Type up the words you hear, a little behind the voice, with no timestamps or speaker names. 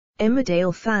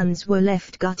Emmerdale fans were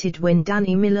left gutted when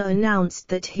Danny Miller announced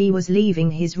that he was leaving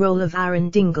his role of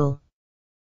Aaron Dingle.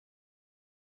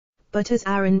 But as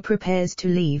Aaron prepares to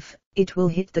leave, it will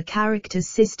hit the character's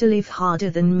sister Liv harder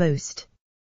than most.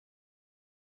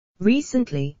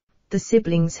 Recently, the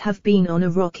siblings have been on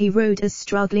a rocky road as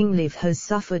struggling Liv has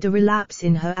suffered a relapse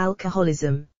in her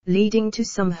alcoholism, leading to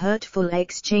some hurtful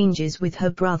exchanges with her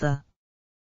brother.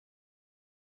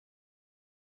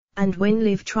 And when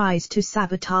Liv tries to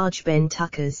sabotage Ben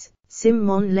Tucker's,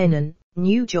 Simon Lennon,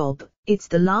 new job, it's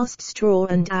the last straw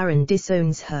and Aaron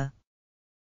disowns her.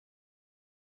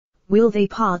 Will they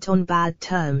part on bad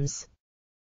terms?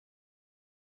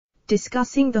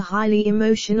 Discussing the highly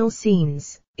emotional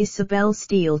scenes, Isobel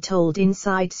Steele told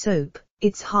Inside Soap,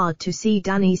 "It's hard to see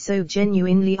Danny so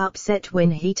genuinely upset when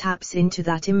he taps into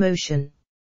that emotion.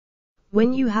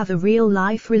 When you have a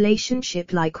real-life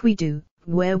relationship like we do,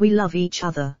 where we love each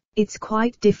other, it's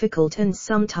quite difficult and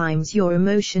sometimes your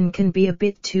emotion can be a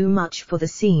bit too much for the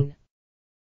scene.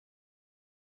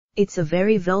 It's a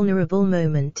very vulnerable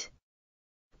moment.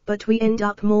 But we end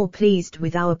up more pleased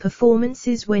with our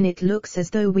performances when it looks as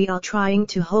though we are trying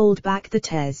to hold back the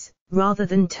tears, rather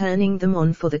than turning them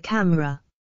on for the camera."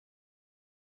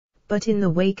 But in the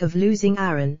wake of losing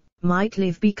Aaron, might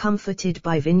Liv be comforted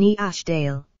by Vinny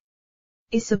Ashdale?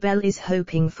 Isobel is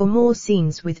hoping for more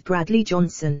scenes with Bradley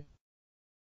Johnson.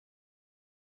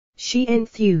 She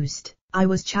enthused, "I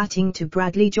was chatting to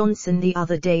Bradley Johnson the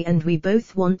other day and we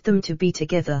both want them to be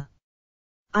together.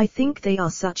 I think they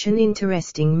are such an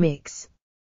interesting mix.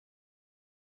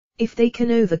 If they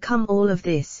can overcome all of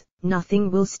this,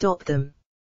 nothing will stop them.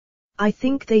 I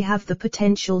think they have the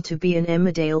potential to be an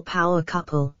Emmerdale power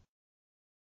couple.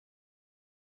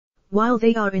 While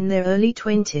they are in their early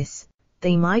 20s,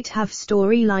 they might have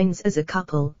storylines as a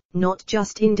couple, not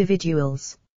just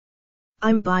individuals.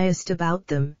 I'm biased about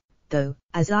them, though,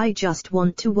 as I just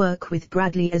want to work with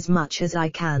Bradley as much as I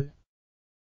can."